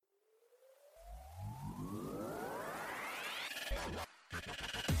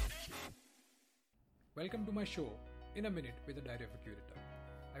Welcome to my show, In a Minute with a Diary of a Curator.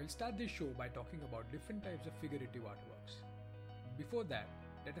 I will start this show by talking about different types of figurative artworks. Before that,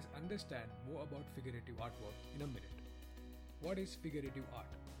 let us understand more about figurative artwork in a minute. What is figurative art?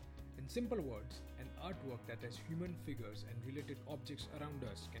 In simple words, an artwork that has human figures and related objects around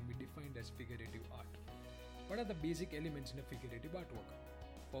us can be defined as figurative art. What are the basic elements in a figurative artwork?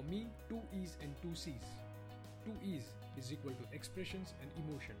 For me, two E's and two C's. Two E's is equal to expressions and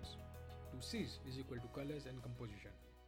emotions. Two C's is equal to colors and composition.